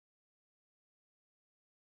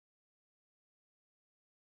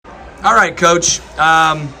All right, Coach.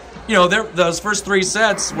 You know, those first 3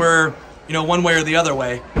 sets were, you know, one way or the other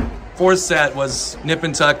way. 4th set was nip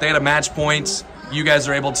and tuck. They had a match point. You guys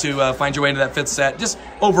are able to find your way into that 5th set. Just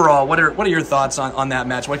overall, what are your thoughts on that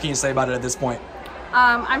match? What can you say about it at this point?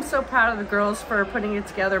 I'm so proud of the girls for putting it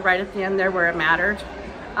together right at the end there where it mattered.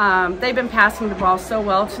 They've been passing the ball so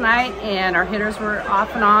well tonight, and our hitters were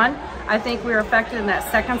off and on. I think we were affected in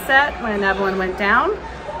that 2nd set when Evelyn went down.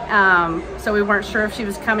 So we weren't sure if she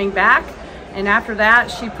was coming back. And after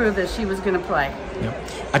that, she proved that she was going to play. Yep.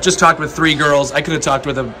 I just talked with 3 girls. I could have talked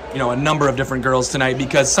with a number of different girls tonight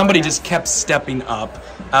because somebody just kept stepping up.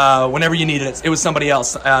 Whenever you needed it, it was somebody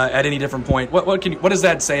else at any different point. What does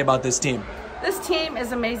that say about this team? This team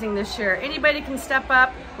is amazing this year. Anybody can step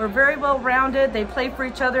up. We're very well rounded. They play for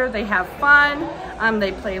each other. They have fun.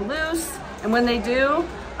 They play loose, and when they do,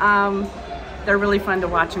 they're really fun to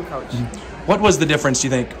watch and coach. What was the difference, do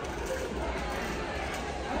you think?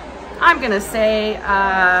 I'm going to say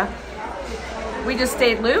we just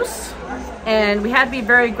stayed loose, and we had to be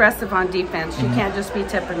very aggressive on defense. You can't just be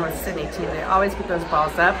tipping with Sidney too. They always get those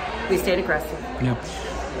balls up. We stayed aggressive. Yeah.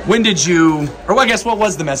 When did you, or I guess what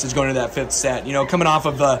was the message going into that 5th set? You know, coming off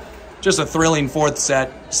of just a thrilling 4th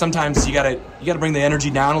set, sometimes you gotta bring the energy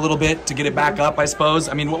down a little bit to get it back up, I suppose.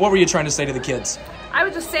 I mean, what were you trying to say to the kids? I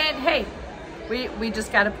was just saying, hey, we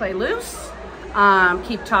just got to play loose,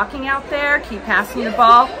 keep talking out there, keep passing the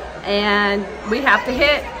ball, and we have to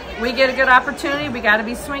hit. We get a good opportunity. We got to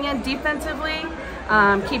be swinging defensively,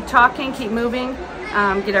 keep talking, keep moving,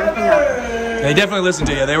 get everything up. They definitely listened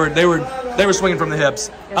to you. They were swinging from the hips.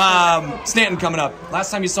 Yes, Stanton coming up.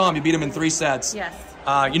 Last time you saw him, you beat him in 3 sets. Yes.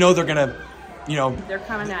 You know they're gonna, they're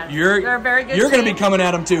coming at us. They're a very good You're team. gonna be coming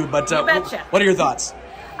at them too. But you betcha. What are your thoughts?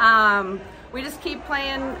 We just keep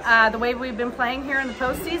playing the way we've been playing here in the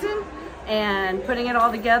postseason and putting it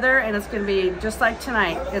all together, and it's going to be just like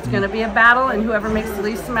tonight. It's going to be a battle, and whoever makes the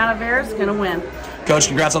least amount of errors is going to win. Coach,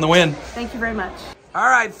 congrats on the win. Thank you very much. All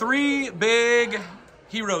right, 3 big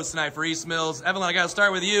heroes tonight for East Mills. Evelyn, I got to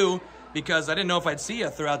start with you because I didn't know if I'd see you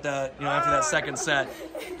throughout the, after that 2nd set.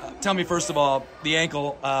 Tell me, first of all, the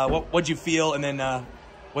ankle, what'd you feel, and then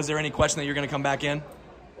was there any question that you're going to come back in?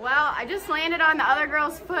 Well, I just landed on the other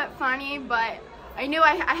girl's foot funny, but I knew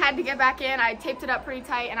I had to get back in. I taped it up pretty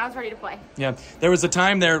tight, and I was ready to play. Yeah, there was a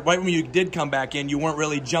time there, right when you did come back in, you weren't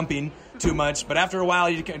really jumping too much, but after a while,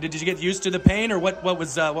 did you get used to the pain, or what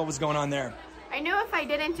was going on there? I knew if I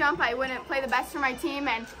didn't jump, I wouldn't play the best for my team,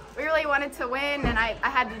 and we really wanted to win, and I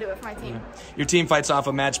had to do it for my team. Yeah. Your team fights off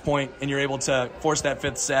a match point, and you're able to force that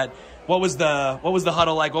 5th set. What was the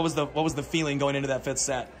huddle like? What was the feeling going into that 5th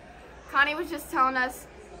set? Connie was just telling us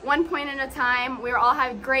 1 point at a time. We were all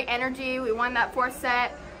having great energy. We won that 4th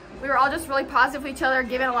set. We were all just really positive with each other,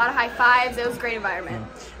 giving a lot of high fives. It was a great environment.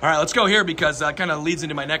 All right, let's go here because that kind of leads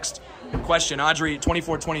into my next question. Audrey,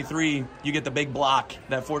 24-23, you get the big block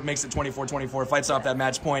that makes it 24-24, fights off that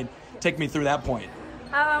match point. Take me through that point.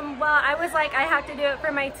 Well, I was like, I have to do it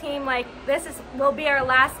for my team. Like, will be our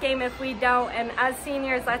last game if we don't, and as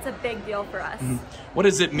seniors, that's a big deal for us. What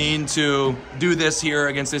does it mean to do this here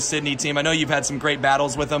against this Sidney team? I know you've had some great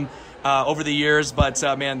battles with them over the years, but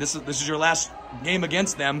man, this is your last game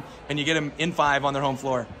against them, and you get them in 5 on their home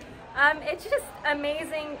floor. It's just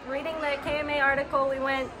amazing. Reading the KMA article, we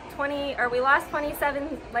lost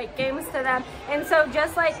 27 games to them, and so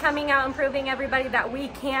just coming out and proving everybody that we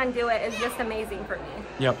can do it is just amazing for me.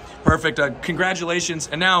 Yep, perfect. Congratulations.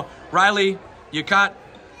 And now, Riley, you got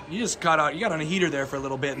on a heater there for a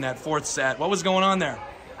little bit in that 4th set. What was going on there?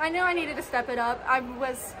 I knew I needed to step it up.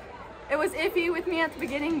 It was iffy with me at the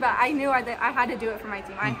beginning, but I knew I had to do it for my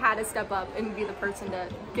team. I had to step up and be the person to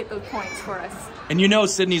get those points for us. And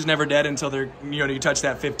Sidney's never dead until you touch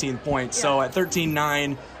that 15th point. Yeah. So at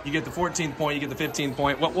 13-9, you get the 14th point, you get the 15th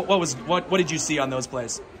point. What did you see on those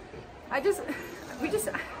plays? I'm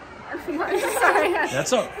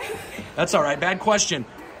sorry. That's all right. Bad question.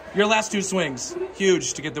 Your last 2 swings,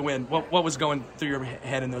 huge to get the win. What was going through your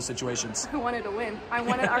head in those situations? I wanted to win. I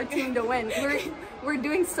wanted our team to win. We're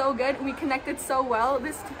doing so good. We connected so well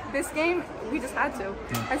this game. We just had to.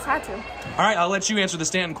 I just had to. All right, I'll let you answer the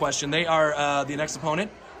Stanton question. They are the next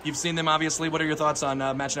opponent. You've seen them, obviously. What are your thoughts on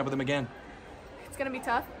matching up with them again? It's gonna be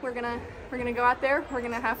tough. We're gonna go out there. We're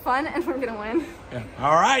gonna have fun, and we're gonna win. Yeah.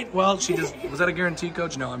 All right. Well, was that a guarantee,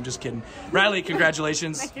 Coach? No, I'm just kidding. Riley,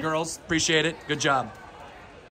 congratulations, girls. Appreciate it. Good job.